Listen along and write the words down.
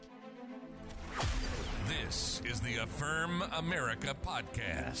is the Affirm America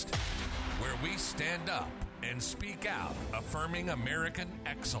podcast, where we stand up and speak out, affirming American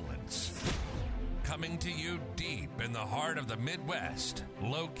excellence. Coming to you deep in the heart of the Midwest,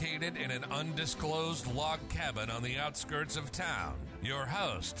 located in an undisclosed log cabin on the outskirts of town. Your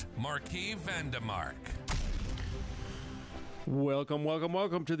host, Marquis Vandemark.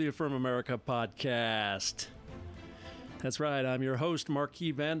 Welcome to the Affirm America podcast. That's right, I'm your host,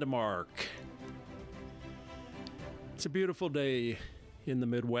 Marquis Vandemark. It's a beautiful day in the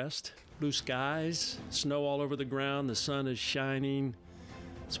Midwest. Blue skies, snow all over the ground, the sun is shining.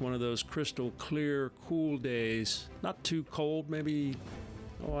 It's one of those crystal clear, cool days. Not too cold, maybe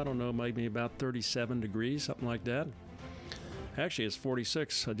about 37 degrees, something like that. Actually, it's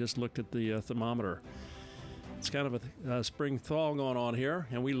 46. I just looked at the thermometer. It's kind of a spring thaw going on here,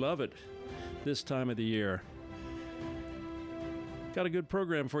 and we love it this time of the year. Got a good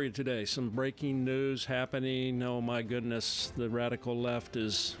program for you today. Some breaking news happening. Oh my goodness, the radical left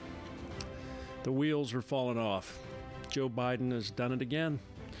the wheels are falling off. Joe Biden has done it again.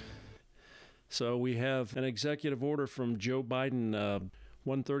 So we have an executive order from Joe Biden,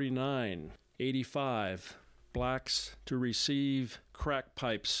 139.85, blacks to receive crack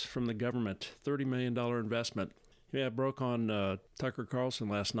pipes from the government, $30 million investment. Yeah, it broke on Tucker Carlson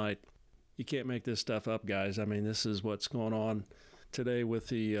last night. You can't make this stuff up, guys. I mean, this is what's going on today with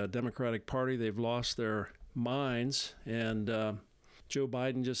the Democratic Party. They've lost their minds, and Joe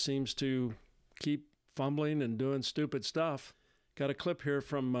Biden just seems to keep fumbling and doing stupid stuff. Got a clip here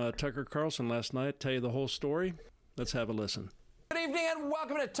from Tucker Carlson last night. Tell you the whole story. Let's have a listen. Good evening and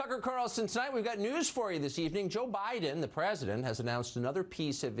welcome to Tucker Carlson Tonight. We've got news for you this evening. Joe Biden, the president, has announced another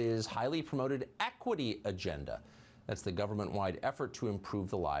piece of his highly promoted equity agenda. That's the government-wide effort to improve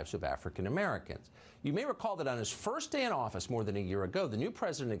the lives of African Americans. You may recall that on his first day in office more than a year ago, the new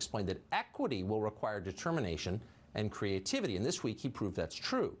president explained that equity will require determination and creativity. And this week, he proved that's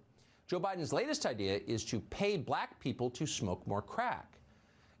true. Joe Biden's latest idea is to pay black people to smoke more crack.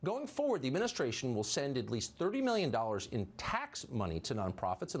 Going forward, the administration will send at least $30 million in tax money to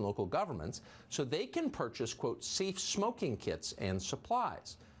nonprofits and local governments so they can purchase, quote, safe smoking kits and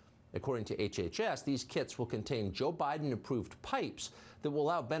supplies. According to HHS, these kits will contain Joe Biden-approved pipes that will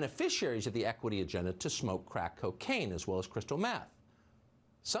allow beneficiaries of the equity agenda to smoke crack cocaine as well as crystal meth.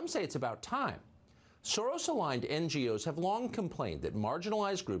 Some say it's about time. Soros-aligned NGOs have long complained that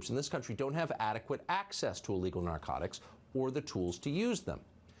marginalized groups in this country don't have adequate access to illegal narcotics or the tools to use them.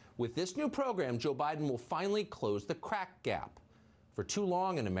 With this new program, Joe Biden will finally close the crack gap. For too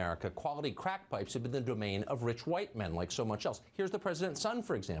long in America, quality crack pipes have been the domain of rich white men like so much else. Here's the president's son,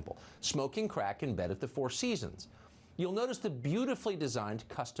 for example, smoking crack in bed at the Four Seasons. You'll notice the beautifully designed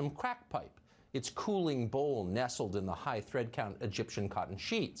custom crack pipe, its cooling bowl nestled in the high thread count Egyptian cotton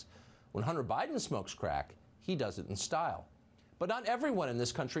sheets. When Hunter Biden smokes crack, he does it in style. But not everyone in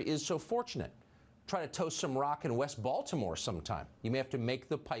this country is so fortunate. Try to toast some rock in West Baltimore sometime. You may have to make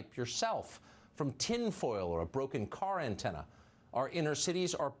the pipe yourself from tinfoil or a broken car antenna. Our inner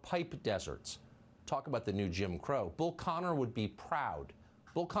cities are pipe deserts. Talk about the new Jim Crow. Bull Connor would be proud.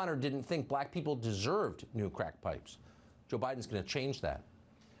 Bull Connor didn't think black people deserved new crack pipes. Joe Biden's going to change that.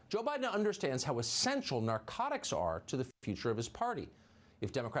 Joe Biden understands how essential narcotics are to the future of his party.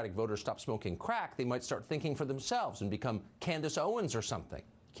 If Democratic voters stop smoking crack, they might start thinking for themselves and become Candace Owens or something.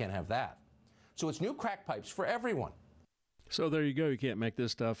 Can't have that. So it's new crack pipes for everyone. So there you go. You can't make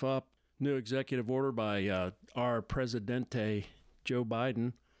this stuff up. New executive order by our Presidente, Joe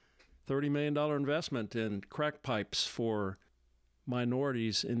Biden, $30 million investment in crack pipes for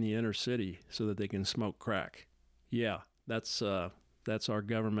minorities in the inner city so that they can smoke crack. Yeah, that's our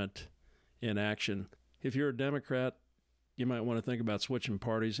government in action. If you're a Democrat, you might want to think about switching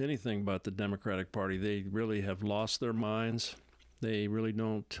parties, anything but the Democratic Party. They really have lost their minds. They really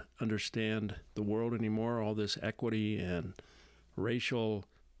don't understand the world anymore. All this equity and racial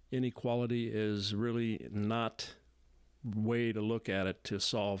inequality is really not way to look at it to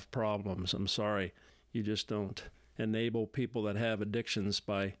solve problems. I'm sorry. You just don't enable people that have addictions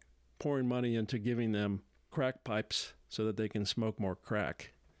by pouring money into giving them crack pipes so that they can smoke more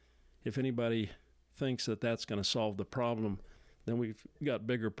crack. If anybody thinks that that's going to solve the problem, then we've got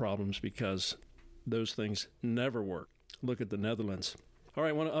bigger problems because those things never work. Look at the Netherlands. All right,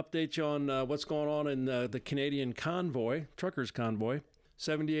 I want to update you on what's going on in the Canadian convoy, truckers convoy.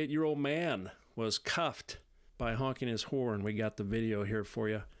 78-year-old man was cuffed by honking his horn. We got the video here for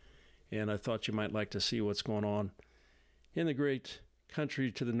you, and I thought you might like to see what's going on in the great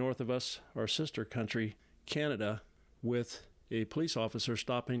country to the north of us, our sister country, Canada, with a police officer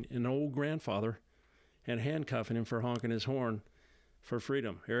stopping an old grandfather and handcuffing him for honking his horn for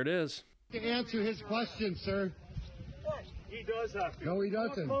freedom. Here it is. to answer his question, sir. He does have to. No, he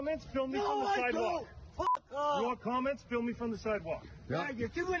doesn't. You want comments? Film me from the sidewalk. You want comments? Film me from the sidewalk. Yeah. You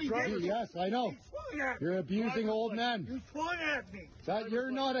see what he did? Yes, I know. You're abusing old men. You swung at me. That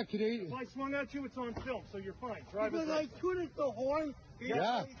you're not a Canadian. If I swung at you, it's on film, so you're fine. Driver's Because I license. shoot at the horn.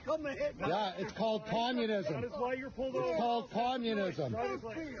 Yeah. He's coming to hit me. Yeah, it's called communism. That is why you're pulled It's over. called communism. Driver's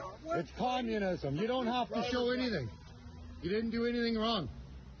license. It's communism. You don't have to show anything. You didn't do anything wrong.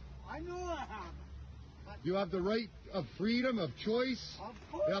 I know I have. You have the right of freedom of choice.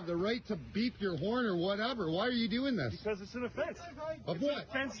 You have the right to beep your horn or whatever. Why are you doing this? Because it's an offense. Of It's an what?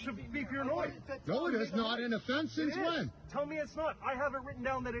 offense to beep your noise. No, it is not an offense since It is. when? Tell me it's not. I have it written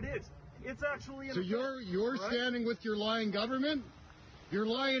down that it is. It's actually an So offense. you're Right? standing with your lying government? Your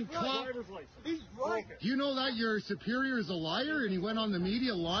lying cop? Driver's license. He's right. Do you know that your superior is a liar and he went on the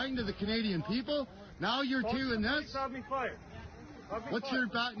media lying to the Canadian people? Now you're doing this? Have me fired. Have me What's fired.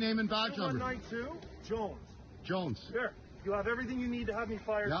 your name and badge number? 192 Jones. Jones. There. You have everything you need to have me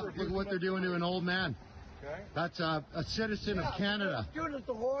fired. Yeah, for look at what they're doing to an old man. Okay. That's a citizen of Canada. Shoot at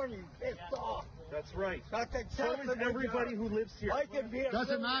the horn. He's pissed off. That's right. That's So exactly is what everybody I who lives here. I can be a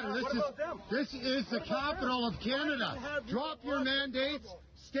Doesn't matter. This is the capital of Canada. Drop your mandates.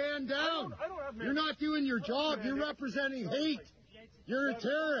 Stand down. I don't have You're not doing your job. You're representing hate. You're a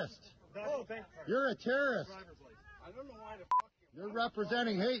terrorist. You're a terrorist. I don't know why the fuck you. You're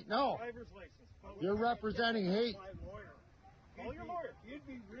representing hate. No. Driver's license. You're representing hate. Call your lawyer. You'd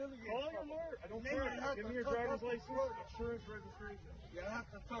be really in Call your trouble. lawyer. I don't Then care. you'd have Give to me your suck driver's up your license, throat. insurance, registration. You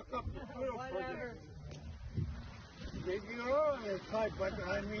have to suck up your foot. You are on his side, but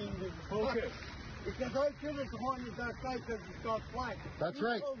I mean, Okay. because I shoot at the horn is that side because he's got flack. That's You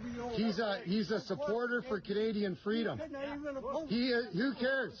right. told me all He's that. a supporter for Canadian freedom. You're not even opposed. Who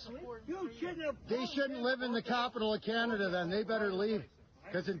cares? You shouldn't have. They shouldn't live in the capital of Canada then. They better leave.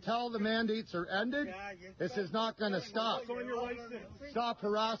 Because until the mandates are ended, this is not going to stop. It's on your license. Stop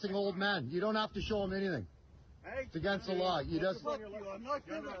harassing old men. You don't have to show them anything. It's against the law. You just Fuck you. I'm not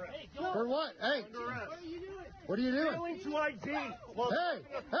gonna. for what? Hey, what are you doing? Failing to ID.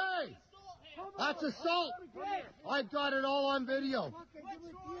 Hey, that's assault. I've got it all on video.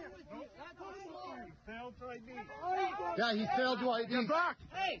 Failed to ID. Yeah, he failed to ID. Get back.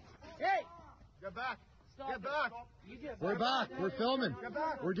 Hey! Get back. Get back! We're back. We're filming.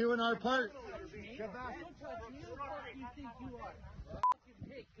 We're doing our part. Get back.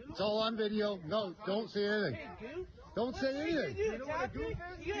 It's all on video. No, don't say anything. Don't say anything. You attack me?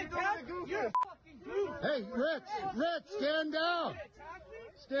 You attack me? You're a fucking goof! Hey, Rich, stand down.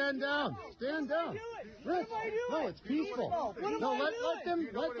 Stand down. Stand down. Rich, no, it's peaceful. No, let them.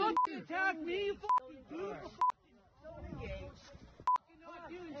 You attack me, you fucking goof! Not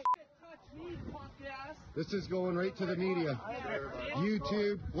doing shit, touch me, punk ass! This is going right to the media.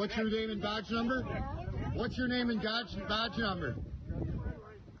 YouTube. What's your name and badge number? What's your name and badge number?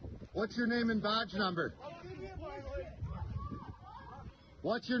 What's your name and badge number?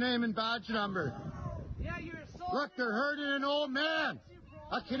 What's your name and badge number? Yeah, you're assaulting. Look, they're hurting an old man,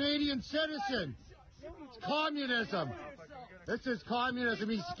 a Canadian citizen. It's communism. This is communism.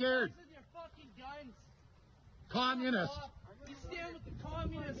 He's scared. Communist. You stand with the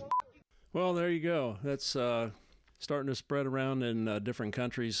communists. Well, there you go. That's starting to spread around in different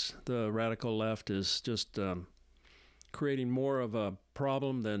countries. The radical left is just creating more of a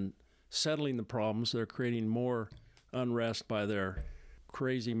problem than settling the problems. They're creating more unrest by their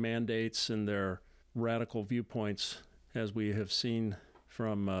crazy mandates and their radical viewpoints, as we have seen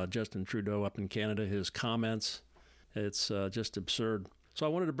from Justin Trudeau up in Canada, his comments. It's just absurd. So I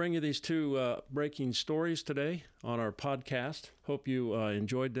wanted to bring you these two breaking stories today on our podcast. Hope you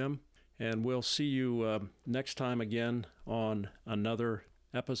enjoyed them, and we'll see you next time again on another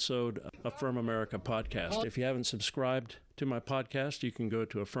episode of Affirm America podcast. If you haven't subscribed to my podcast, you can go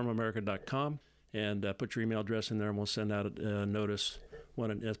to affirmamerica.com and put your email address in there, and we'll send out a notice when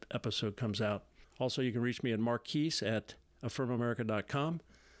an episode comes out. Also, you can reach me at Marquise at affirmamerica.com.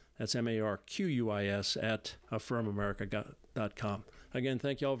 That's Marquis at affirmamerica.com. Again,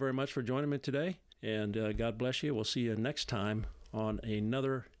 thank you all very much for joining me today, and God bless you. We'll see you next time on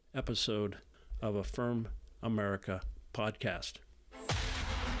another episode of Affirm America podcast.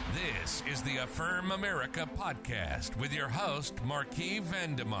 This is the Affirm America podcast with your host, Marquis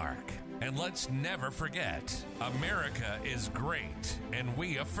Vandemark. And let's never forget, America is great, and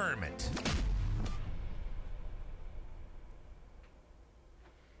we affirm it.